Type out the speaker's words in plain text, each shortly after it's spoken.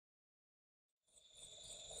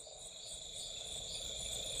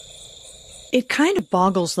It kind of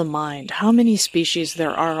boggles the mind how many species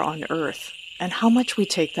there are on Earth and how much we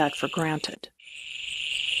take that for granted.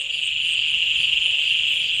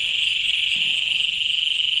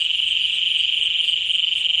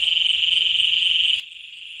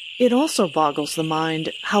 It also boggles the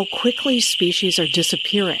mind how quickly species are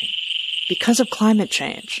disappearing because of climate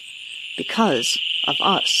change, because of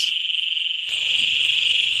us.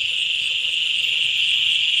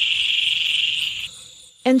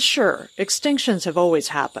 And sure, extinctions have always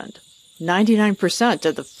happened. 99%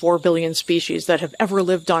 of the 4 billion species that have ever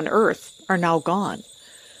lived on Earth are now gone.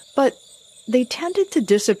 But they tended to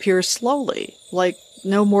disappear slowly, like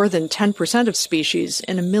no more than 10% of species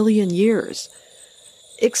in a million years.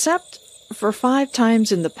 Except for 5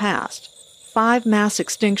 times in the past, 5 mass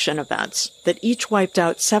extinction events that each wiped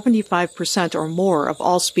out 75% or more of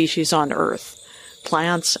all species on Earth.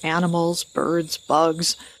 Plants, animals, birds,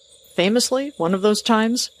 bugs. Famously, one of those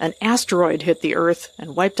times, an asteroid hit the Earth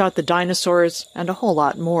and wiped out the dinosaurs and a whole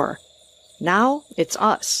lot more. Now, it's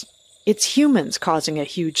us. It's humans causing a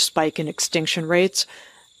huge spike in extinction rates,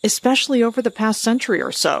 especially over the past century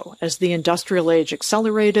or so, as the industrial age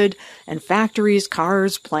accelerated and factories,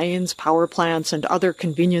 cars, planes, power plants, and other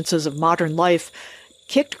conveniences of modern life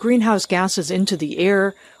kicked greenhouse gases into the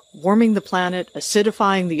air, warming the planet,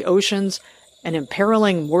 acidifying the oceans, and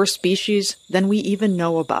imperiling more species than we even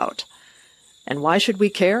know about. And why should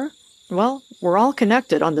we care? Well, we're all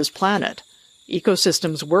connected on this planet.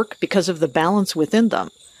 Ecosystems work because of the balance within them.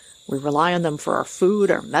 We rely on them for our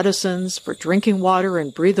food, our medicines, for drinking water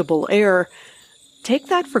and breathable air. Take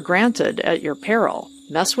that for granted at your peril.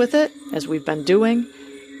 Mess with it, as we've been doing,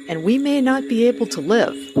 and we may not be able to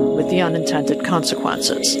live with the unintended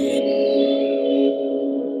consequences.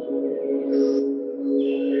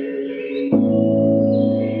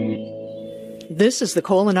 This is the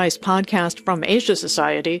Coal and Ice podcast from Asia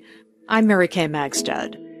Society. I'm Mary Kay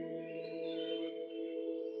Magstead.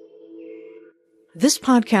 This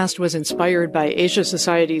podcast was inspired by Asia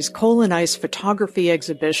Society's Coal and Ice photography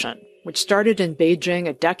exhibition, which started in Beijing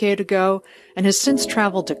a decade ago and has since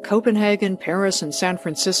traveled to Copenhagen, Paris, and San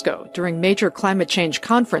Francisco during major climate change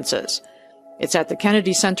conferences. It's at the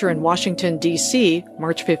Kennedy Center in Washington, D.C.,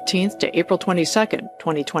 March 15th to April 22nd,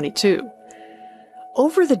 2022.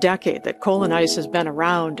 Over the decade that Coal and Ice has been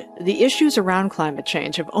around, the issues around climate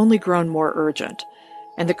change have only grown more urgent,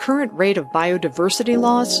 and the current rate of biodiversity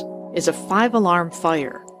loss is a 5-alarm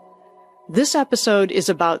fire. This episode is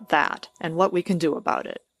about that and what we can do about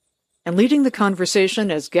it. And leading the conversation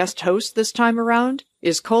as guest host this time around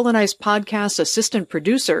is Coal and Ice podcast assistant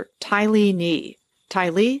producer Tylee Nee.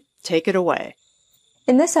 Tylee, take it away.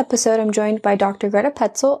 In this episode, I'm joined by Dr. Gretta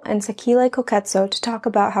Pecl and Sakhile Koketso to talk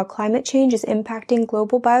about how climate change is impacting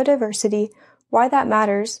global biodiversity, why that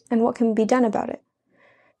matters, and what can be done about it.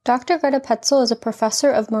 Dr. Gretta Pecl is a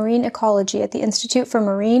professor of marine ecology at the Institute for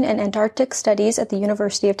Marine and Antarctic Studies at the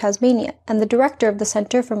University of Tasmania and the director of the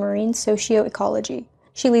Center for Marine Socioecology.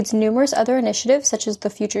 She leads numerous other initiatives such as the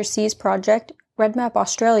Future Seas Project, RedMap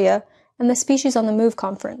Australia, and the Species on the Move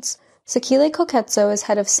Conference. Sakhile Koketso is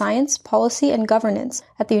head of Science, Policy, and Governance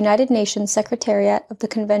at the United Nations Secretariat of the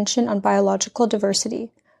Convention on Biological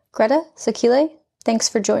Diversity. Gretta, Sakhile, thanks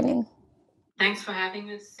for joining. Thanks for having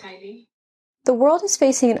us, Tylee. The world is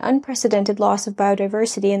facing an unprecedented loss of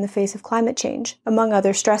biodiversity in the face of climate change, among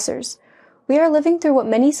other stressors. We are living through what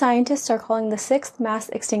many scientists are calling the 6th mass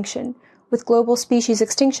extinction, with global species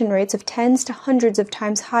extinction rates of tens to hundreds of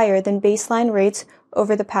times higher than baseline rates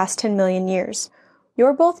over the past 10 million years.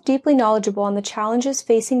 You're both deeply knowledgeable on the challenges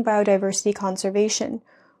facing biodiversity conservation.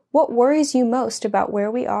 What worries you most about where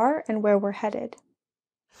we are and where we're headed?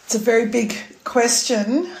 It's a very big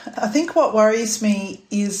question. I think what worries me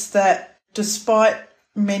is that despite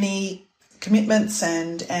many commitments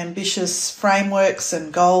and ambitious frameworks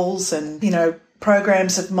and goals and,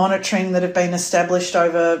 programs of monitoring that have been established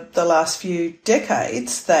over the last few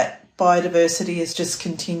decades, that biodiversity has just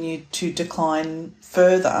continued to decline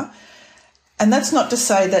further. And that's not to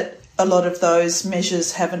say that a lot of those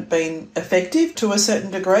measures haven't been effective to a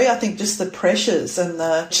certain degree. I think just the pressures and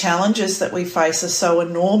the challenges that we face are so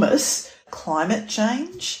enormous. Climate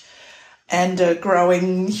change and a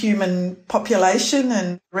growing human population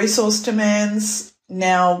and resource demands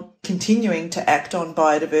now continuing to act on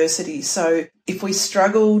biodiversity. So if we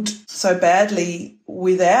struggled so badly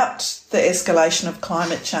without the escalation of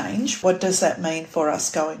climate change, what does that mean for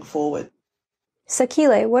us going forward?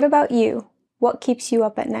 Sakhile, what about you? What keeps you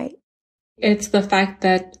up at night? It's the fact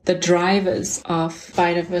that the drivers of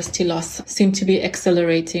biodiversity loss seem to be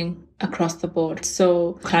accelerating across the board.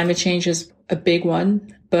 So climate change is a big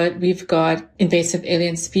one, but we've got invasive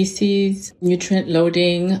alien species, nutrient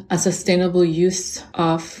loading, unsustainable use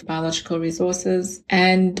of biological resources,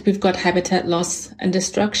 and we've got habitat loss and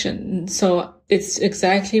destruction. So it's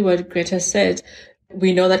exactly what Greta said.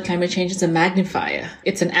 We know that climate change is a magnifier.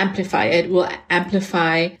 It's an amplifier. It will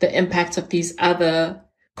amplify the impacts of these other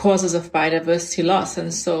causes of biodiversity loss.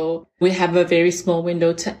 And so we have a very small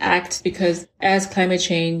window to act, because as climate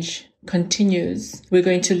change continues, we're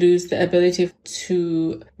going to lose the ability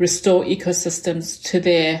to restore ecosystems to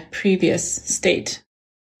their previous state.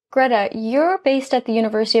 Greta, you're based at the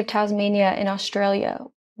University of Tasmania in Australia.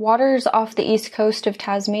 Waters off the east coast of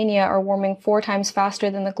Tasmania are warming 4 times faster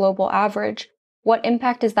than the global average. What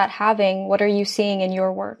impact is that having? What are you seeing in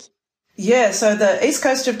your work? Yeah, so the east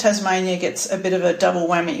coast of Tasmania gets a bit of a double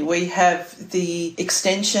whammy. We have the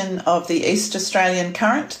extension of the East Australian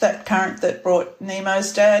current, that current that brought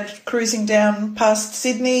Nemo's dad cruising down past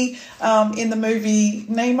Sydney in the movie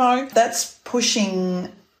Nemo. That's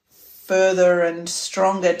pushing further and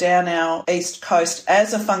stronger down our east coast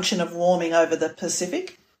as a function of warming over the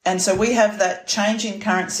Pacific. And so we have that change in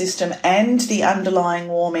current system and the underlying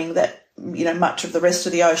warming that much of the rest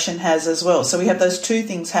of the ocean has as well. So we have those two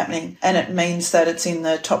things happening, and it means that it's in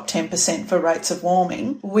the top 10% for rates of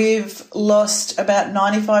warming. We've lost about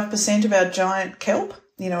 95% of our giant kelp,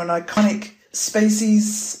 an iconic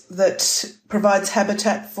species that provides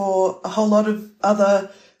habitat for a whole lot of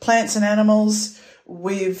other plants and animals.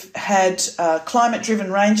 We've had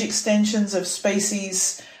climate-driven range extensions of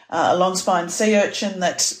species, a long-spined sea urchin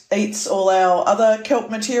that eats all our other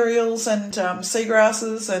kelp materials and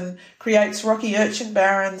seagrasses and creates rocky urchin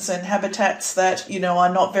barrens and habitats that,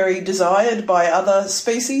 are not very desired by other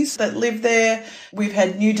species that live there. We've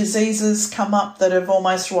had new diseases come up that have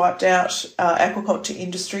almost wiped out aquaculture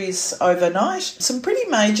industries overnight. Some pretty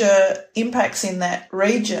major impacts in that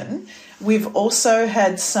region. We've also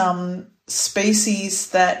had some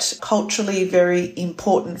species that culturally very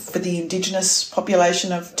important for the Indigenous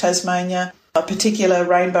population of Tasmania, a particular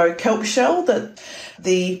rainbow kelp shell that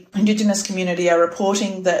the Indigenous community are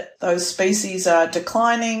reporting that those species are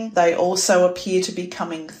declining. They also appear to be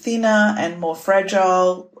becoming thinner and more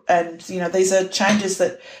fragile. And, these are changes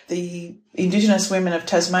that the Indigenous women of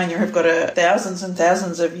Tasmania have got a thousands and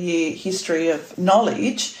thousands of year history of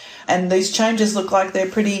knowledge. And these changes look like they're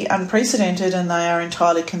pretty unprecedented, and they are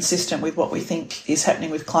entirely consistent with what we think is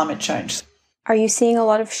happening with climate change. Are you seeing a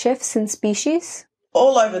lot of shifts in species?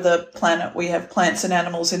 All over the planet, we have plants and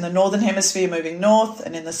animals in the northern hemisphere moving north,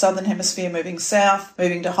 and in the southern hemisphere moving south,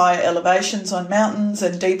 moving to higher elevations on mountains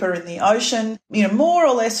and deeper in the ocean, more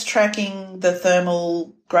or less tracking the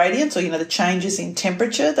thermal gradients, or, the changes in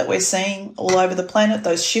temperature that we're seeing all over the planet,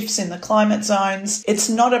 those shifts in the climate zones. It's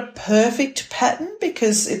not a perfect pattern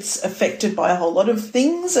because it's affected by a whole lot of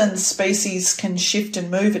things, and species can shift and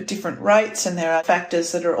move at different rates, and there are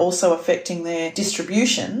factors that are also affecting their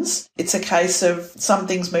distributions. It's a case of some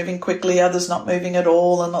things moving quickly, others not moving at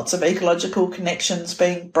all, and lots of ecological connections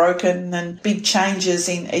being broken and big changes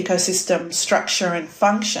in ecosystem structure and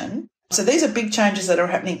function. So these are big changes that are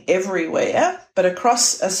happening everywhere, but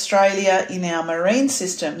across Australia in our marine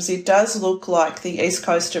systems, it does look like the east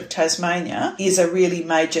coast of Tasmania is a really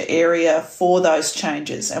major area for those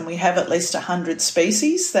changes. And we have at least 100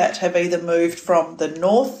 species that have either moved from the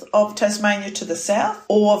north of Tasmania to the south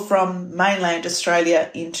or from mainland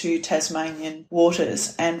Australia into Tasmanian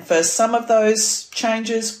waters. And for some of those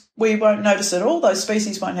changes, we won't notice at all. Those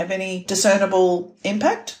species won't have any discernible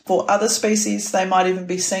impact. For other species, they might even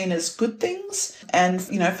be seen as good things. And,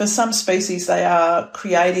 for some species, they are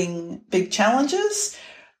creating big challenges.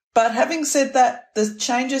 But having said that, the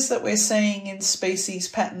changes that we're seeing in species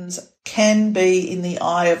patterns can be in the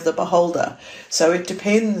eye of the beholder. So it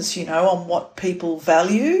depends, on what people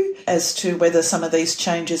value as to whether some of these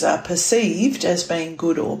changes are perceived as being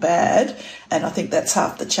good or bad. And I think that's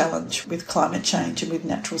half the challenge with climate change and with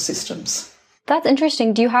natural systems. That's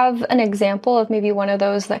interesting. Do you have an example of maybe one of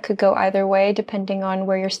those that could go either way, depending on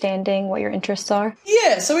where you're standing, what your interests are?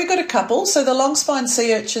 Yeah, so we've got a couple. So the long-spined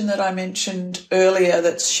sea urchin that I mentioned earlier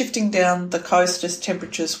that's shifting down the coast as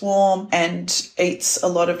temperatures warm and eats a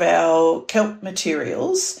lot of our kelp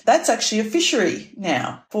materials, that's actually a fishery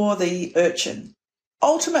now for the urchin.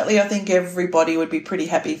 Ultimately, I think everybody would be pretty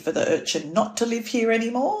happy for the urchin not to live here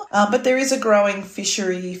anymore, but there is a growing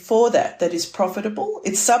fishery for that is profitable.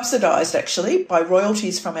 It's subsidised, actually, by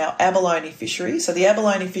royalties from our abalone fishery. So the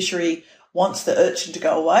abalone fishery wants the urchin to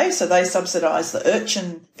go away, so they subsidise the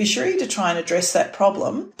urchin fishery to try and address that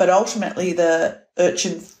problem. But ultimately, the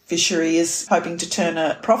urchin fishery is hoping to turn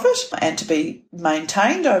a profit and to be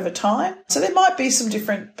maintained over time. So there might be some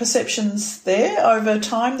different perceptions there over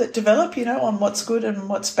time that develop, on what's good and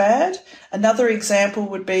what's bad. Another example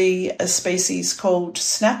would be a species called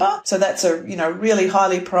snapper. So that's a, really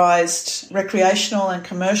highly prized recreational and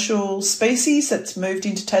commercial species that's moved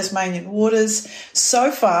into Tasmanian waters.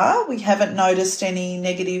 So far, we haven't noticed any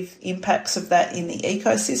negative impacts of that in the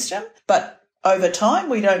ecosystem, but over time,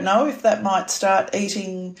 we don't know if that might start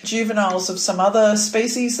eating juveniles of some other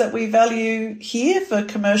species that we value here for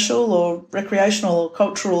commercial or recreational or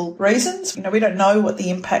cultural reasons. We don't know what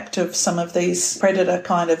the impact of some of these predator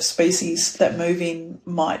kind of species that move in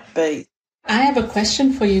might be. I have a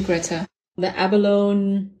question for you, Gretta. The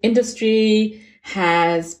abalone industry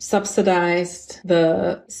has subsidized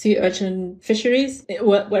the sea urchin fisheries.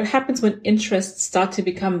 What happens when interests start to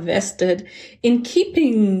become vested in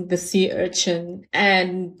keeping the sea urchin,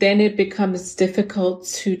 and then it becomes difficult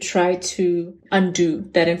to try to undo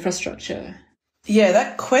that infrastructure? Yeah,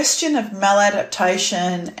 that question of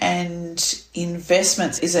maladaptation and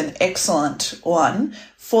investments is an excellent one.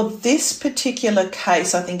 For this particular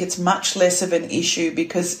case, I think it's much less of an issue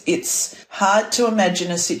because it's hard to imagine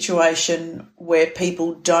a situation where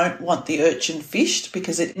people don't want the urchin fished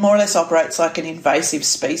because it more or less operates like an invasive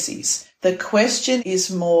species. The question is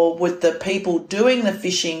more, would the people doing the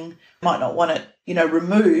fishing might not want it,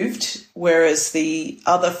 removed, whereas the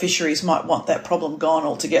other fisheries might want that problem gone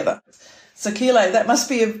altogether. Sakhile, that must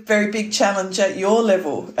be a very big challenge at your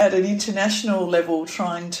level, at an international level,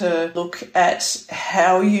 trying to look at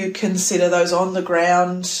how you consider those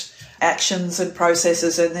on-the-ground actions and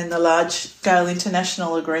processes and then the large-scale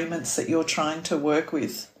international agreements that you're trying to work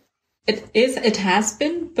with. It has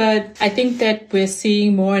been, but I think that we're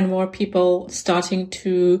seeing more and more people starting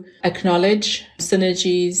to acknowledge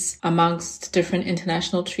synergies amongst different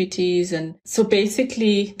international treaties. And so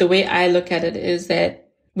basically the way I look at it is that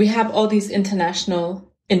we have all these international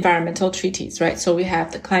environmental treaties, right? So we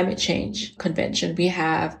have the Climate Change Convention, we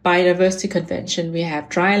have Biodiversity Convention, we have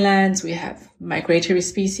dry lands, we have migratory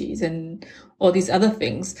species and all these other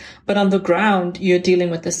things. But on the ground, you're dealing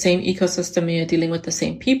with the same ecosystem and you're dealing with the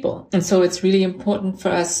same people. And so it's really important for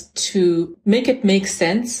us to make it make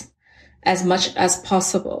sense as much as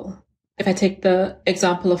possible. If I take the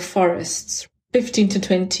example of forests, 15 to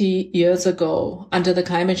 20 years ago, under the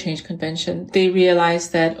Climate Change Convention, they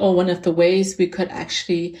realized that, one of the ways we could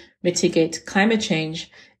actually mitigate climate change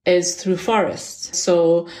is through forests.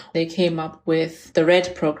 So they came up with the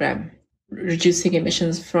RED program, reducing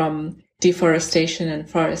emissions from deforestation and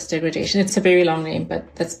forest degradation. It's a very long name,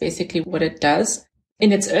 but that's basically what it does.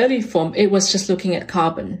 In its early form, it was just looking at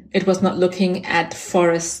carbon. It was not looking at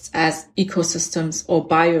forests as ecosystems or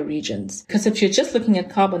bioregions. Because if you're just looking at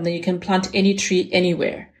carbon, then you can plant any tree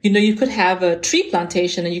anywhere. You could have a tree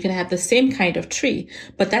plantation and you can have the same kind of tree,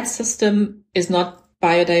 but that system is not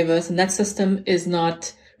biodiverse and that system is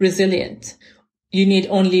not resilient. You need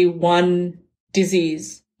only one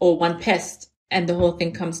disease or one pest and the whole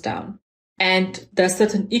thing comes down. And there are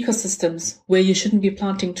certain ecosystems where you shouldn't be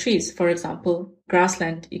planting trees, for example,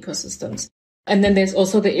 grassland ecosystems. And then there's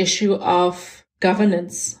also the issue of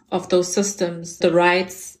governance of those systems, the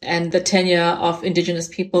rights and the tenure of indigenous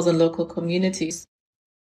peoples and local communities.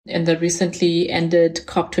 In the recently ended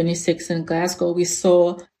COP26 in Glasgow, we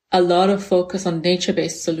saw a lot of focus on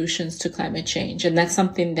nature-based solutions to climate change. And that's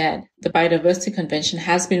something that the Biodiversity Convention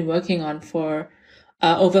has been working on for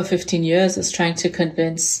over 15 years, is trying to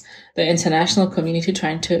convince the international community,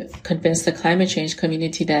 trying to convince the climate change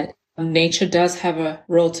community that nature does have a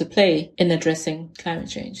role to play in addressing climate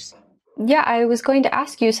change. Yeah, I was going to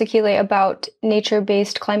ask you, Sakhile, about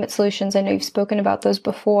nature-based climate solutions. I know you've spoken about those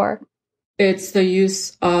before. It's the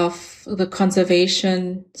use of the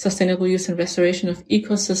conservation, sustainable use and restoration of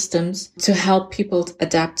ecosystems to help people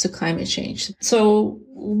adapt to climate change. So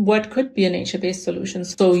what could be a nature-based solution?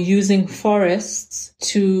 So using forests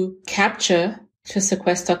to capture, to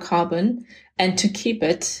sequester carbon and to keep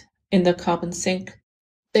it in the carbon sink.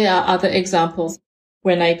 There are other examples.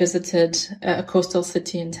 When I visited a coastal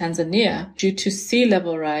city in Tanzania, due to sea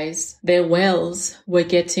level rise, their wells were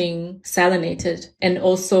getting salinated and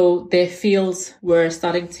also their fields were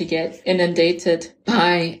starting to get inundated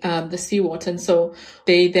by the seawater. And so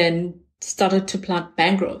they then started to plant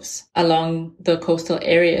mangroves along the coastal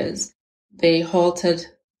areas. They halted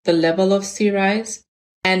the level of sea rise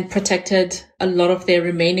and protected a lot of their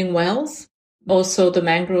remaining wells. Also, the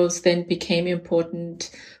mangroves then became important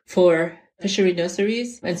for fishery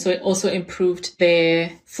nurseries. And so it also improved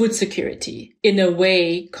their food security, in a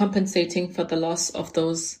way compensating for the loss of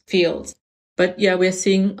those fields. But yeah, we're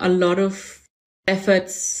seeing a lot of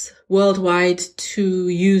efforts worldwide to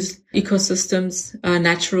use ecosystems,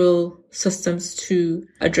 natural systems to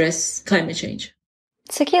address climate change.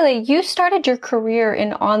 Sakhile, you started your career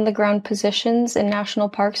in on-the-ground positions in national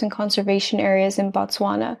parks and conservation areas in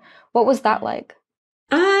Botswana. What was that like?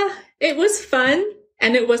 It was fun,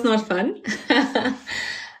 and it was not fun.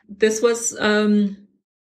 This was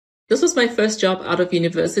my first job out of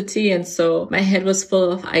university, and so my head was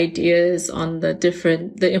full of ideas on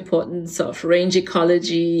the importance of range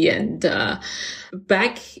ecology. And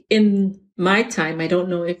back in my time, I don't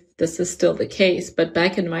know if this is still the case, but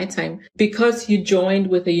back in my time, because you joined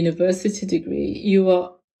with a university degree, you were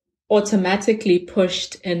automatically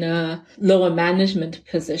pushed in a lower management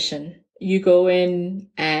position. You go in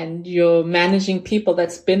and you're managing people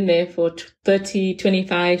that's been there for 30,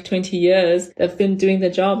 25, 20 years. They've been doing the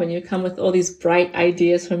job, and you come with all these bright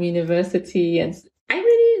ideas from university. And I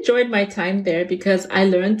really enjoyed my time there because I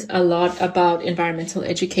learned a lot about environmental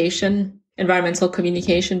education, environmental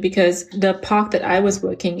communication, because the park that I was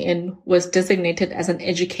working in was designated as an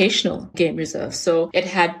educational game reserve. So it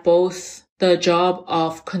had both the job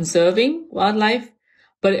of conserving wildlife,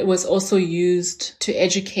 but it was also used to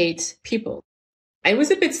educate people. I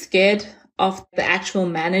was a bit scared of the actual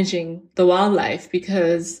managing the wildlife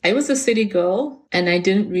because I was a city girl and I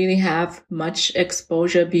didn't really have much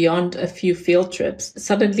exposure beyond a few field trips.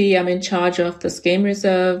 Suddenly I'm in charge of this game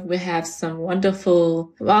reserve. We have some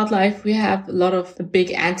wonderful wildlife. We have a lot of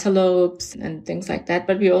big antelopes and things like that,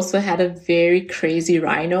 but we also had a very crazy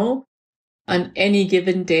rhino. On any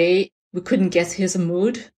given day, we couldn't guess his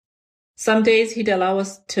mood. Some days he'd allow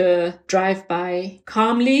us to drive by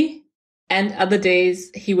calmly, and other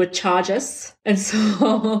days he would charge us. And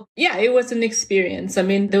so, yeah, it was an experience. I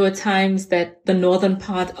mean, there were times that the northern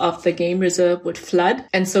part of the game reserve would flood.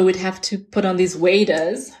 And so we'd have to put on these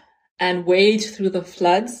waders and wade through the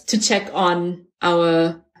floods to check on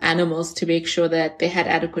our animals to make sure that they had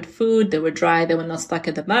adequate food, they were dry, they were not stuck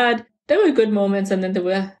in the mud. There were good moments, and then there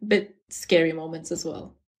were a bit scary moments as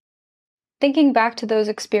well. Thinking back to those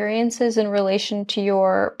experiences in relation to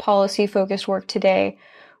your policy-focused work today,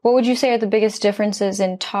 what would you say are the biggest differences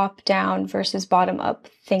in top-down versus bottom-up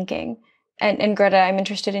thinking? And Gretta, I'm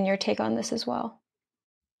interested in your take on this as well.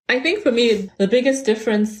 I think for me, the biggest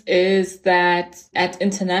difference is that at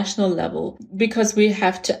international level, because we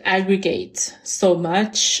have to aggregate so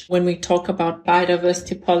much when we talk about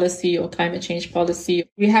biodiversity policy or climate change policy,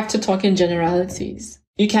 we have to talk in generalities.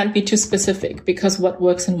 You can't be too specific because what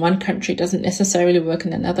works in one country doesn't necessarily work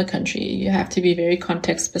in another country. You have to be very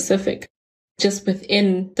context specific. Just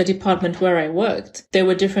within the department where I worked, there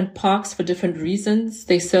were different parks for different reasons.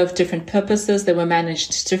 They served different purposes. They were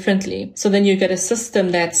managed differently. So then you get a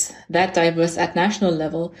system that's that diverse at national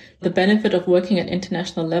level. The benefit of working at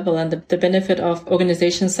international level and the benefit of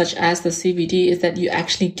organizations such as the CVD is that you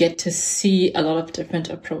actually get to see a lot of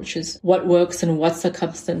different approaches. What works in what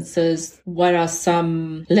circumstances? What are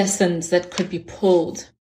some lessons that could be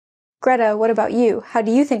pulled? Gretta, what about you? How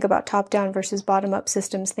do you think about top-down versus bottom-up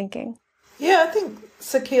systems thinking? Yeah, I think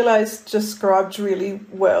Sakhile's described really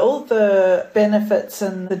well the benefits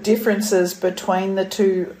and the differences between the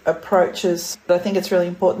two approaches. I think it's really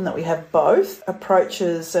important that we have both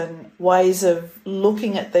approaches and ways of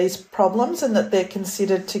looking at these problems, and that they're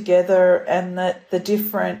considered together, and that the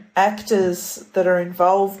different actors that are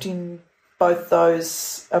involved in both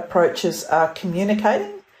those approaches are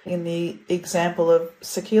communicating. In the example of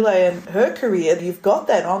Sakhile and her career, you've got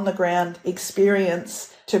that on-the-ground experience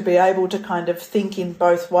to be able to kind of think in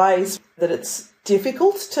both ways, that it's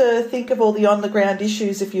difficult to think of all the on-the-ground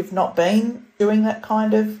issues if you've not been doing that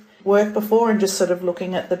kind of work before and just sort of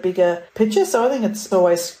looking at the bigger picture. So I think it's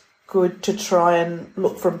always good to try and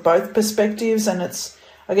look from both perspectives, and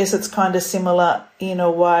I guess it's kind of similar in a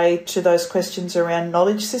way to those questions around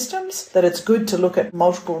knowledge systems, that it's good to look at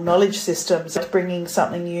multiple knowledge systems, bringing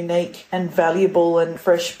something unique and valuable and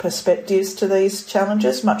fresh perspectives to these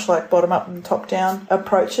challenges, much like bottom-up and top-down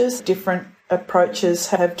approaches. Different approaches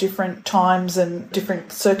have different times and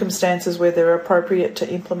different circumstances where they're appropriate to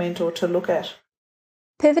implement or to look at.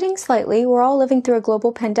 Pivoting slightly, we're all living through a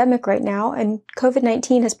global pandemic right now, and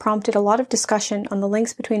COVID-19 has prompted a lot of discussion on the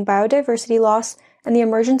links between biodiversity loss and the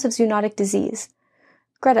emergence of zoonotic disease.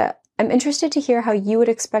 Gretta, I'm interested to hear how you would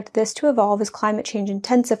expect this to evolve as climate change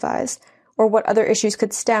intensifies, or what other issues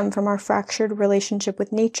could stem from our fractured relationship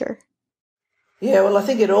with nature. Yeah, well, I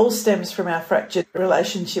think it all stems from our fractured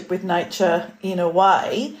relationship with nature in a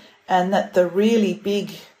way, and that the really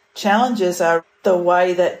big challenges are the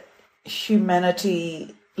way that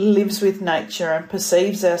humanity lives with nature and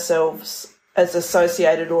perceives ourselves as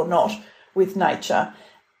associated or not with nature.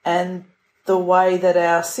 And the way that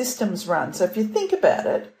our systems run. So if you think about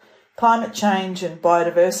it, climate change and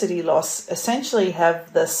biodiversity loss essentially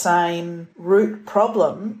have the same root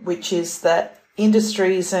problem, which is that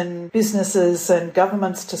industries and businesses and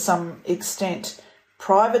governments to some extent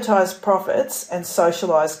privatise profits and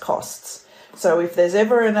socialise costs. So if there's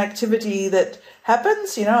ever an activity that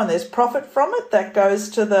happens, and there's profit from it, that goes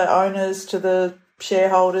to the owners, to the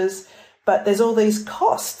shareholders, but there's all these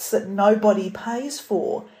costs that nobody pays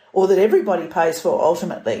for, or that everybody pays for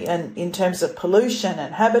ultimately, and in terms of pollution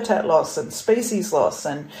and habitat loss and species loss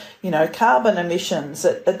and, carbon emissions.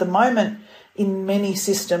 At the moment, in many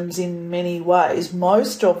systems, in many ways,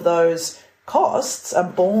 most of those costs are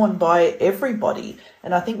borne by everybody.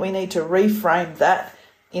 And I think we need to reframe that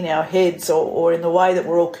in our heads or in the way that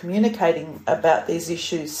we're all communicating about these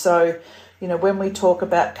issues. So, when we talk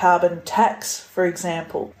about carbon tax, for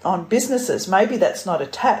example, on businesses, maybe that's not a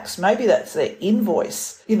tax, maybe that's their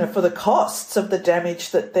invoice, for the costs of the damage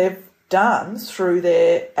that they've done through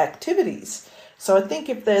their activities. So I think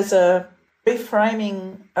if there's a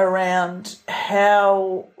reframing around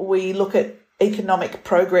how we look at economic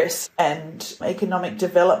progress and economic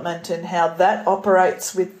development and how that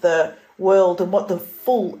operates with the world and what the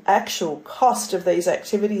full actual cost of these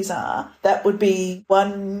activities are, that would be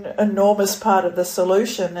one enormous part of the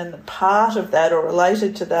solution. And part of that, or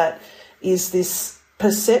related to that, is this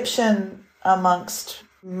perception amongst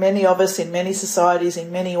many of us in many societies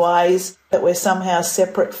in many ways that we're somehow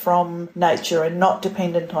separate from nature and not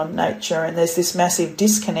dependent on nature. And there's this massive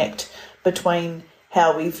disconnect between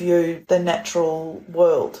how we view the natural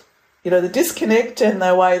world. The disconnect and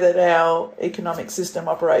the way that our economic system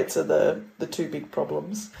operates are the two big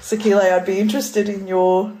problems. Sakhile, I'd be interested in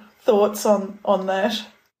your thoughts on that.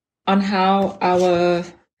 On how our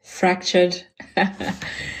fractured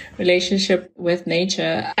relationship with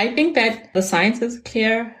nature. I think that the science is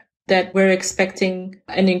clear that we're expecting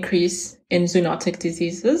an increase in zoonotic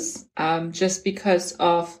diseases just because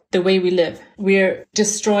of the way we live. We're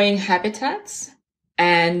destroying habitats.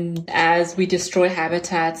 And as we destroy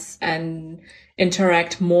habitats and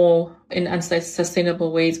interact more in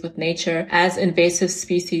unsustainable ways with nature, as invasive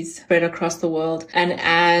species spread across the world, and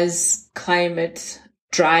as climate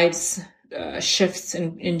drives shifts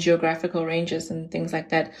in geographical ranges and things like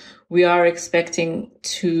that, we are expecting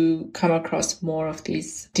to come across more of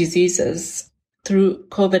these diseases. Through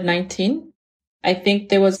COVID-19, I think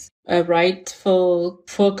there was a rightful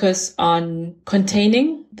focus on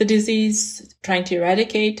containing the disease, trying to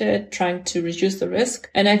eradicate it, trying to reduce the risk.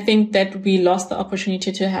 And I think that we lost the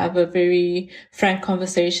opportunity to have a very frank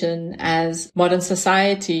conversation as modern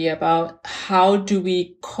society about how do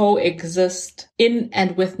we coexist in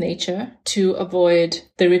and with nature to avoid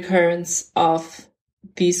the recurrence of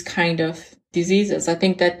these kind of diseases. I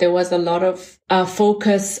think that there was a lot of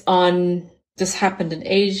focus on this happened in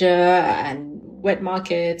Asia and wet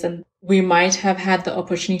markets, and we might have had the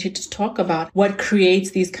opportunity to talk about what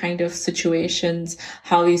creates these kind of situations,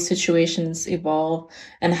 how these situations evolve,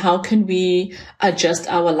 and how can we adjust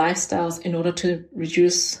our lifestyles in order to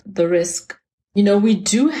reduce the risk. We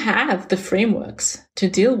do have the frameworks to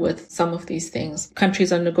deal with some of these things.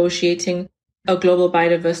 Countries are negotiating a global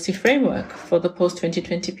biodiversity framework for the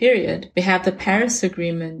post-2020 period. We have the Paris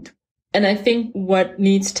Agreement. And I think what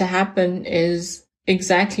needs to happen is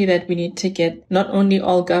exactly that. We need to get not only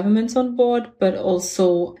all governments on board, but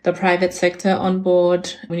also the private sector on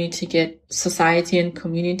board. We need to get society and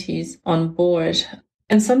communities on board.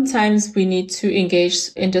 And sometimes we need to engage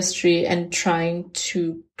industry and trying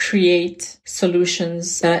to create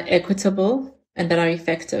solutions that are equitable and that are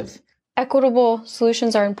effective. Equitable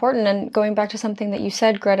solutions are important. And going back to something that you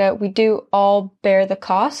said, Greta, we do all bear the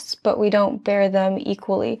costs, but we don't bear them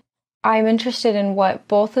equally. I'm interested in what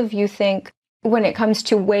both of you think when it comes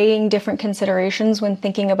to weighing different considerations when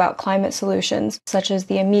thinking about climate solutions, such as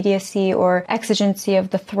the immediacy or exigency of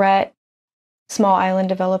the threat. Small island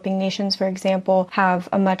developing nations, for example, have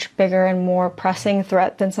a much bigger and more pressing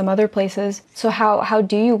threat than some other places. So how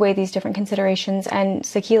do you weigh these different considerations? And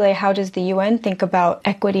Sakhile, how does the UN think about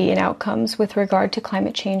equity and outcomes with regard to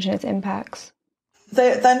climate change and its impacts?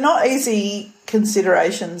 They're not easy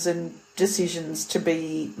considerations and decisions to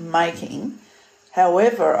be making.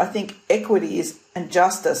 However, I think equity and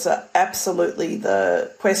justice are absolutely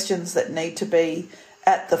the questions that need to be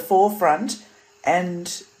at the forefront.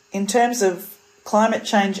 And in terms of climate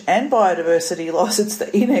change and biodiversity loss, it's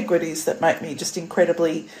the inequities that make me just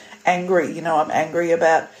incredibly angry. I'm angry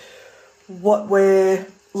about what we're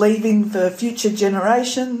leaving for future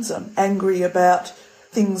generations. I'm angry about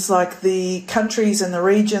things like the countries and the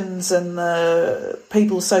regions and the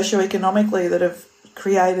people socioeconomically that have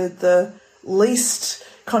created the least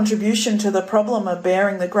contribution to the problem are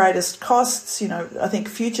bearing the greatest costs. I think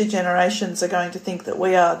future generations are going to think that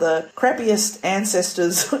we are the crappiest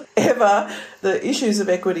ancestors ever. The issues of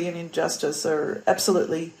equity and injustice are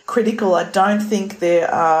absolutely critical. I don't think there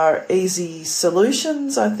are easy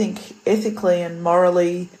solutions. I think ethically and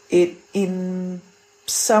morally it, in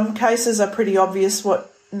some cases, are pretty obvious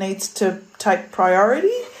what needs to take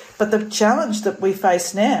priority. But the challenge that we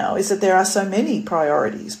face now is that there are so many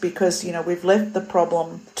priorities because, we've left the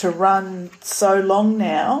problem to run so long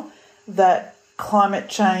now that climate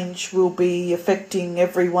change will be affecting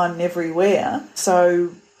everyone everywhere.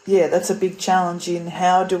 So, yeah, that's a big challenge in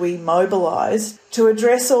how do we mobilise to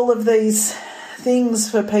address all of these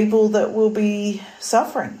things for people that will be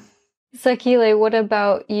suffering. Sakhile, what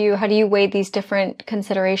about you? How do you weigh these different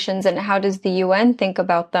considerations and how does the UN think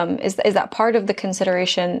about them? Is that part of the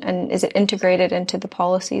consideration and is it integrated into the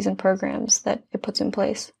policies and programs that it puts in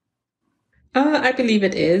place? I believe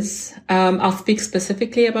it is. I'll speak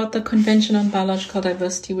specifically about the Convention on Biological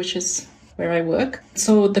Diversity, which is where I work.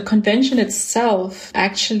 So the convention itself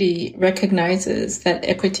actually recognizes that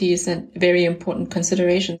equity is a very important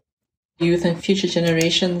consideration. Youth and future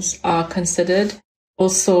generations are considered.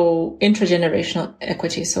 Also, intergenerational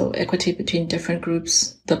equity, so equity between different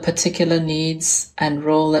groups, the particular needs and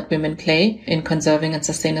role that women play in conserving and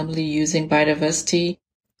sustainably using biodiversity.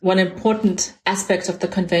 One important aspect of the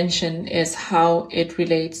convention is how it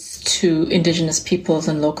relates to Indigenous peoples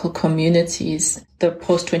and local communities. The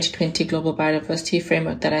post-2020 Global Biodiversity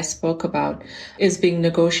Framework that I spoke about is being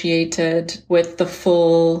negotiated with the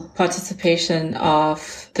full participation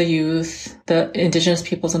of the youth, the Indigenous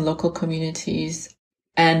peoples and local communities.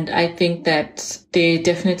 And I think that there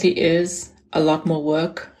definitely is a lot more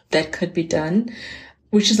work that could be done,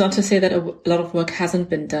 which is not to say that a lot of work hasn't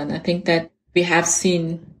been done. I think that we have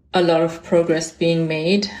seen a lot of progress being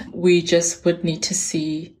made. We just would need to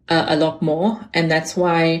see a lot more. And that's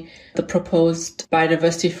why the proposed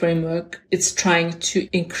biodiversity framework is trying to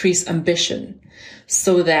increase ambition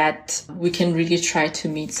so that we can really try to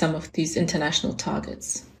meet some of these international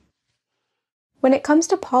targets. When it comes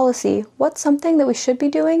to policy, what's something that we should be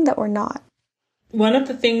doing that we're not? One of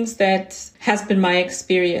the things that has been my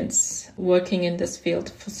experience working in this field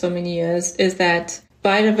for so many years is that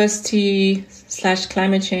biodiversity /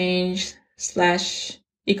 climate change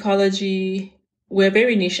 / ecology, we're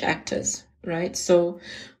very niche actors, right? So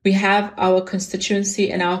we have our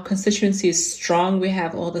constituency and our constituency is strong. We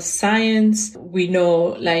have all the science. We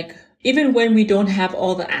know, even when we don't have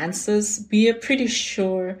all the answers, we are pretty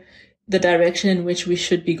sure the direction in which we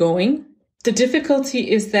should be going. The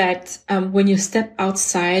difficulty is that when you step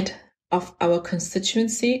outside of our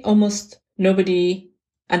constituency, almost nobody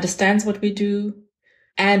understands what we do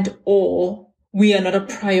and or we are not a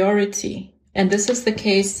priority. And this is the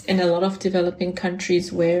case in a lot of developing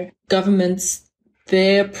countries where governments,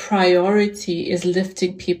 their priority is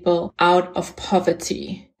lifting people out of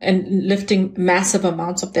poverty and lifting massive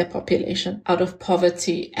amounts of their population out of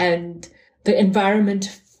poverty. And the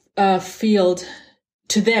environment field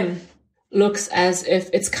to them looks as if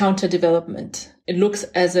it's counter-development. It looks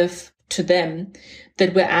as if to them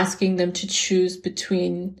that we're asking them to choose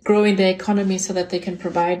between growing their economy so that they can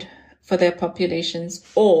provide for their populations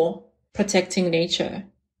or protecting nature.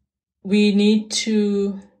 We need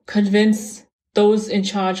to convince those in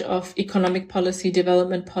charge of economic policy,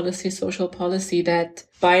 development policy, social policy that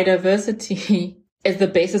biodiversity is the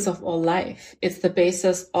basis of all life. It's the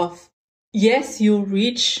basis of, yes, you'll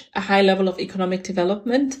reach a high level of economic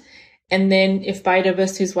development. And then if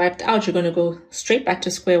biodiversity is wiped out, you're going to go straight back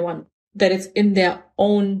to square one. That it's in their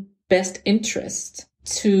own best interest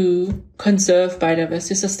to conserve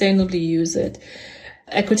biodiversity, sustainably use it,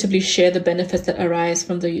 equitably share the benefits that arise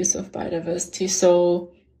from the use of biodiversity.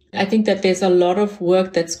 So I think that there's a lot of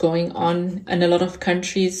work that's going on in a lot of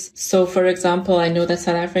countries. So, for example, I know that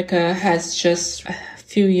South Africa has just a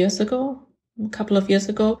couple of years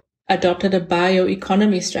ago, adopted a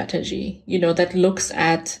bioeconomy strategy, that looks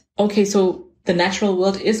at, okay, so the natural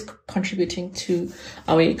world is contributing to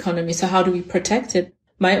our economy. So how do we protect it?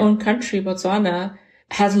 My own country, Botswana,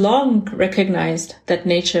 has long recognized that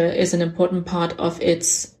nature is an important part of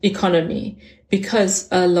its economy because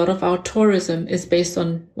a lot of our tourism is based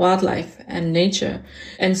on wildlife and nature.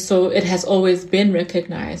 And so it has always been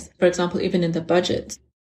recognized, for example, even in the budget.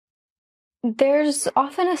 There's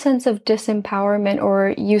often a sense of disempowerment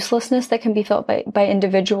or uselessness that can be felt by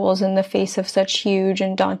individuals in the face of such huge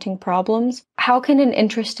and daunting problems. How can an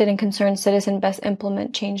interested and concerned citizen best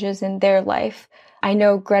implement changes in their life? I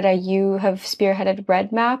know, Gretta, you have spearheaded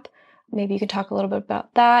REDMAP. Maybe you could talk a little bit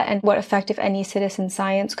about that and what effect, if any, citizen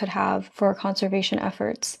science could have for conservation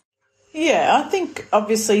efforts. Yeah, I think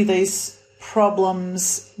obviously these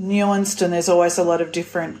problems nuanced and there's always a lot of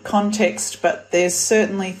different context, but there's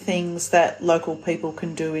certainly things that local people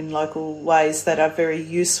can do in local ways that are very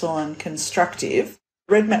useful and constructive.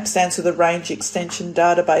 REDMAP stands for the Range Extension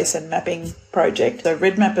Database and Mapping Project. So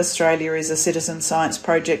REDMAP Australia is a citizen science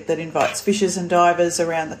project that invites fishers and divers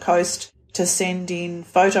around the coast to send in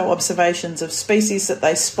photo observations of species that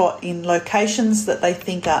they spot in locations that they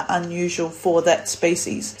think are unusual for that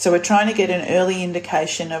species. So we're trying to get an early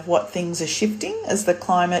indication of what things are shifting as the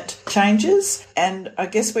climate changes. And I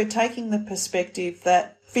guess we're taking the perspective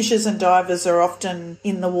that fishers and divers are often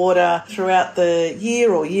in the water throughout the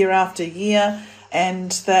year or year after year,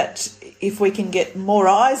 and that if we can get more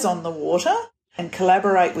eyes on the water and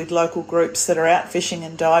collaborate with local groups that are out fishing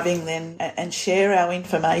and diving then and share our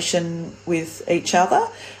information with each other,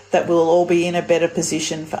 that we'll all be in a better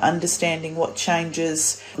position for understanding what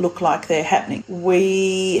changes look like they're happening.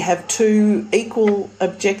 We have two equal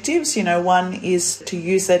objectives. One is to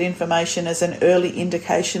use that information as an early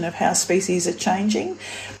indication of how species are changing,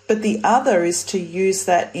 but the other is to use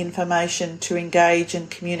that information to engage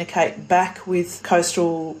and communicate back with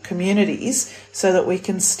coastal communities so that we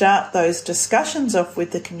can start those discussions off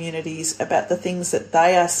with the communities about the things that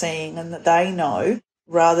they are seeing and that they know,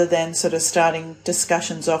 rather than sort of starting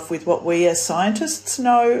discussions off with what we as scientists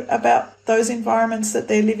know about those environments that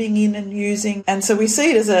they're living in and using. And so we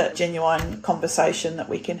see it as a genuine conversation that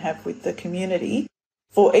we can have with the community.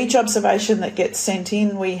 For each observation that gets sent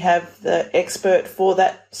in, we have the expert for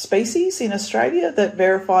that species in Australia that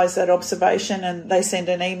verifies that observation, and they send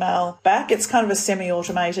an email back. It's kind of a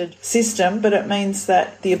semi-automated system, but it means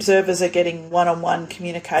that the observers are getting one-on-one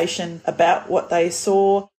communication about what they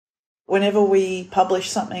saw. Whenever we publish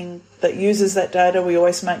something that uses that data, we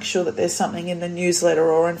always make sure that there's something in the newsletter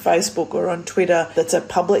or on Facebook or on Twitter that's a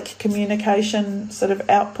public communication sort of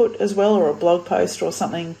output as well, or a blog post or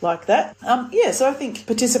something like that. So I think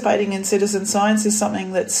participating in citizen science is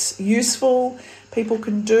something that's useful. People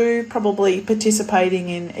can do. Probably participating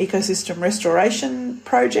in ecosystem restoration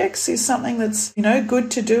projects is something that's,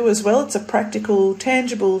 good to do as well. It's a practical,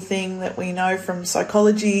 tangible thing that we know from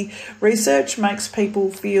psychology research makes people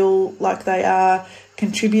feel like they are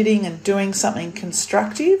contributing and doing something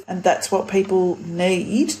constructive, and that's what people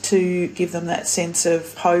need to give them that sense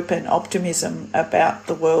of hope and optimism about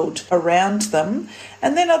the world around them.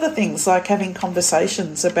 And then other things like having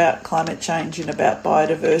conversations about climate change and about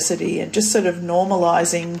biodiversity, and just sort of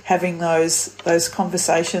normalising having those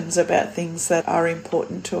conversations about things that are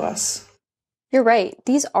important to us. You're right.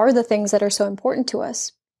 These are the things that are so important to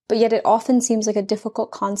us, but yet it often seems like a difficult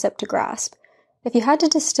concept to grasp. If you had to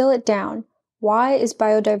distill it down, why is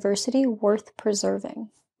biodiversity worth preserving?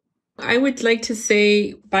 I would like to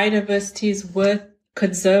say biodiversity is worth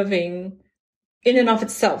conserving in and of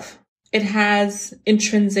itself. It has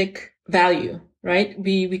intrinsic value, right?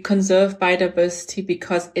 We conserve biodiversity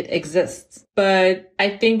because it exists. But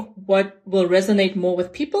I think what will resonate more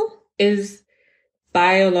with people is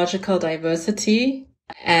biological diversity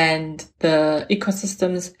and the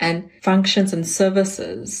ecosystems and functions and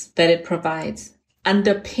services that it provides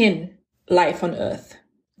underpin life on Earth,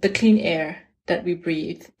 the clean air that we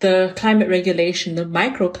breathe, the climate regulation, the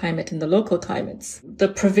microclimate and the local climates, the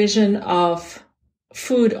provision of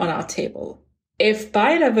food on our table. If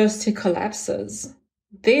biodiversity collapses,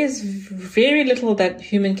 there's very little that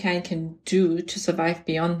humankind can do to survive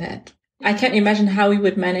beyond that. I can't imagine how we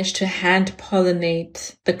would manage to hand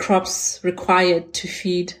pollinate the crops required to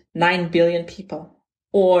feed 9 billion people,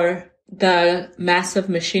 or the massive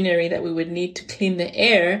machinery that we would need to clean the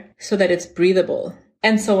air so that it's breathable,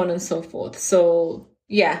 and so on and so forth. So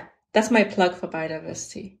yeah, that's my plug for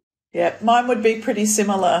biodiversity. Yeah, mine would be pretty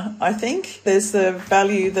similar, I think. There's the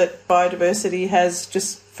value that biodiversity has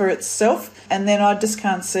just for itself, and then I just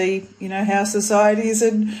can't see, how societies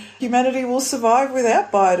and humanity will survive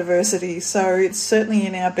without biodiversity. So it's certainly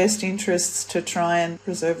in our best interests to try and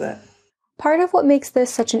preserve that. Part of what makes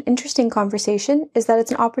this such an interesting conversation is that it's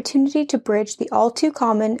an opportunity to bridge the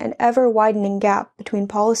all-too-common and ever-widening gap between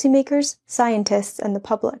policymakers, scientists, and the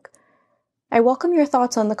public. I welcome your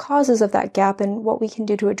thoughts on the causes of that gap and what we can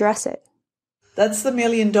do to address it. That's the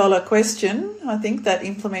million-dollar question. I think that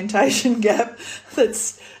implementation gap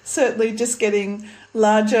that's certainly just getting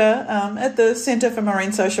larger. At the Centre for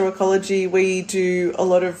Marine Social Ecology, we do a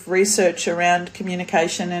lot of research around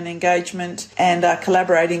communication and engagement, and are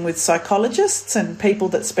collaborating with psychologists and people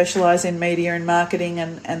that specialise in media and marketing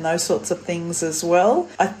and those sorts of things as well.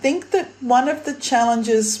 I think that one of the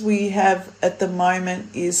challenges we have at the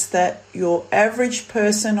moment is that your average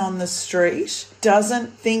person on the street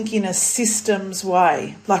doesn't think in a systems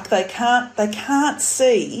way. Like they can't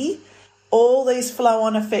see all these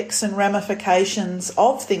flow-on effects and ramifications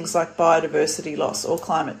of things like biodiversity loss or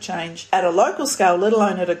climate change at a local scale, let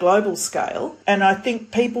alone at a global scale. And I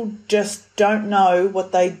think people just don't know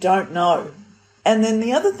what they don't know. And then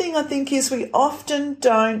the other thing I think is we often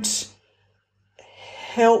don't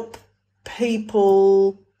help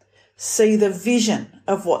people see the vision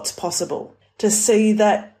of what's possible, to see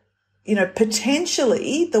that,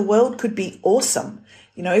 potentially the world could be awesome.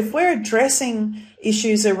 If we're addressing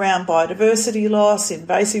issues around biodiversity loss,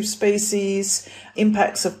 invasive species,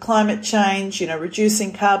 impacts of climate change,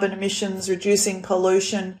 reducing carbon emissions, reducing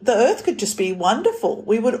pollution, the earth could just be wonderful.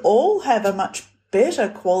 We would all have a much better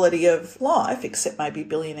quality of life, except maybe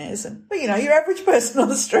billionaires but your average person on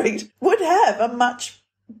the street would have a much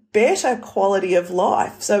better quality of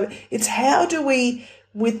life. So it's how do we,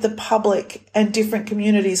 with the public and different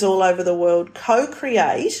communities all over the world,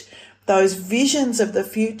 co-create those visions of the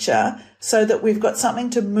future so that we've got something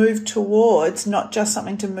to move towards, not just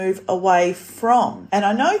something to move away from. And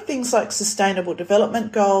I know things like sustainable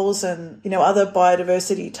development goals and, other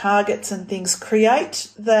biodiversity targets and things create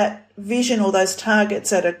that vision or those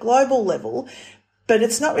targets at a global level, but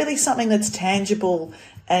it's not really something that's tangible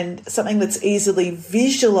and something that's easily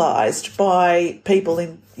visualised by people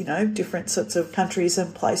in, different sorts of countries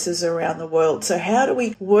and places around the world. So how do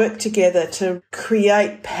we work together to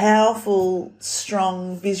create powerful,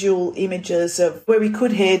 strong visual images of where we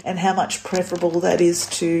could head and how much preferable that is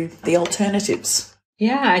to the alternatives?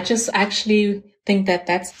 Yeah, I just actually think that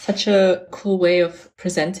that's such a cool way of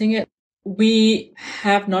presenting it. We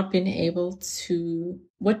have not been able to,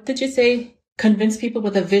 what did you say, convince people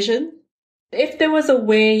with a vision? If there was a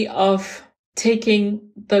way of taking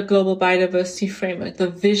the global biodiversity framework, the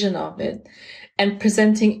vision of it, and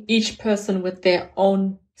presenting each person with their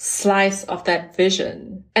own slice of that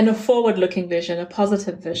vision, and a forward-looking vision, a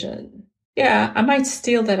positive vision. Yeah, I might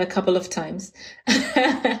steal that a couple of times.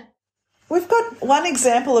 We've got one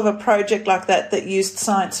example of a project like that used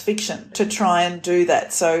science fiction to try and do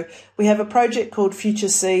that. So we have a project called Future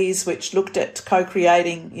Seas, which looked at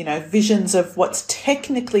co-creating, visions of what's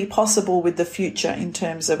technically possible with the future in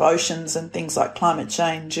terms of oceans and things like climate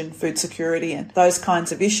change and food security and those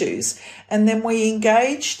kinds of issues. And then we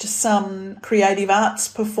engaged some creative arts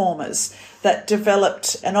performers that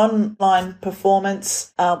developed an online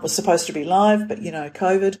performance, was supposed to be live, but,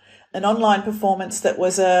 COVID, an online performance that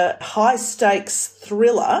was a high-stakes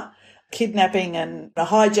thriller, kidnapping and a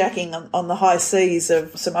hijacking on the high seas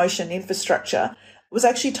of some ocean infrastructure. It was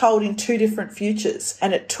actually told in two different futures,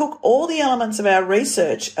 and it took all the elements of our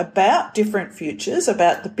research about different futures,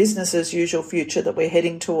 about the business as usual future that we're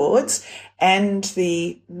heading towards, and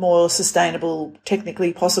the more sustainable,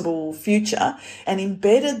 technically possible future, and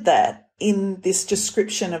embedded that in this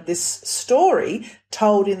description of this story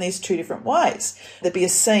told in these two different ways. There'd be a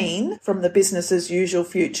scene from the business as usual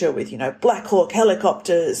future with, Black Hawk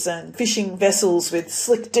helicopters and fishing vessels with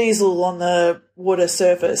slick diesel on the water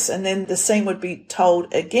surface. And then the scene would be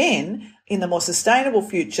told again in the more sustainable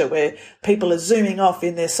future where people are zooming off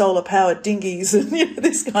in their solar powered dinghies and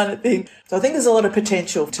this kind of thing. So I think there's a lot of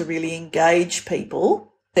potential to really engage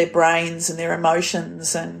people, their brains and their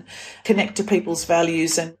emotions, and connect to people's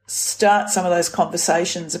values and start some of those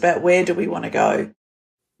conversations about where do we want to go.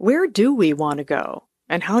 Where do we want to go?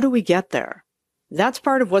 And how do we get there? That's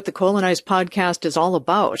part of what the Colonize podcast is all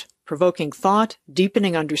about, provoking thought,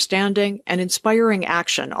 deepening understanding, and inspiring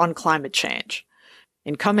action on climate change.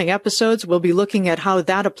 In coming episodes, we'll be looking at how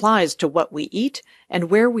that applies to what we eat and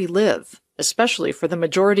where we live, especially for the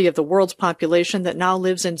majority of the world's population that now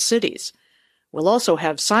lives in cities. We'll also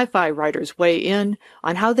have sci-fi writers weigh in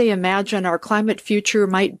on how they imagine our climate future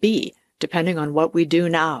might be, depending on what we do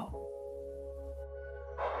now.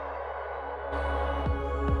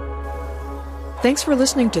 Thanks for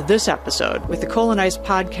listening to this episode with the Colonize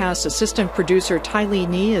Podcast assistant producer Tylee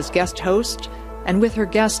Nee as guest host, and with her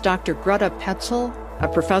guest Dr. Gretta Pecl, a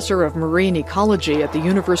professor of marine ecology at the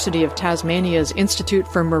University of Tasmania's Institute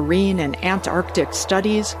for Marine and Antarctic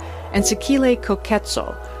Studies, and Sakhile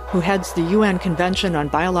Koketso, who heads the UN Convention on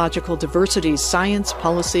Biological Diversity's Science,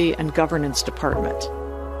 Policy, and Governance Department.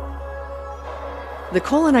 The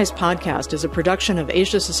Colonize podcast is a production of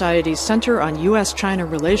Asia Society's Center on U.S.-China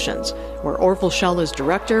Relations, where Orville Schell is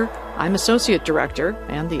director, I'm associate director,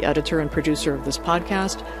 and the editor and producer of this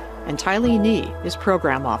podcast, and Tylee Nee is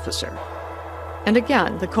program officer. And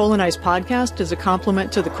again, the Colonize podcast is a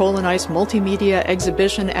complement to the Colonize Multimedia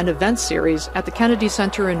Exhibition and Events Series at the Kennedy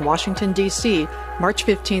Center in Washington, D.C., March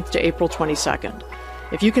 15th to April 22nd.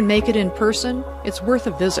 If you can make it in person, it's worth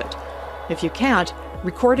a visit. If you can't,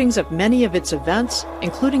 recordings of many of its events,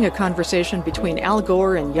 including a conversation between Al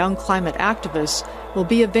Gore and young climate activists, will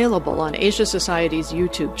be available on Asia Society's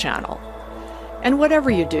YouTube channel. And whatever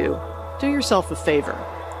you do yourself a favor.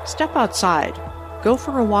 Step outside, go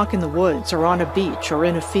for a walk in the woods or on a beach or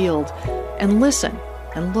in a field, and listen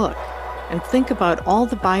and look and think about all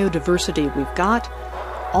the biodiversity we've got,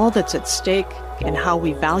 all that's at stake and how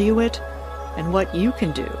we value it, and what you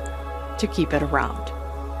can do to keep it around.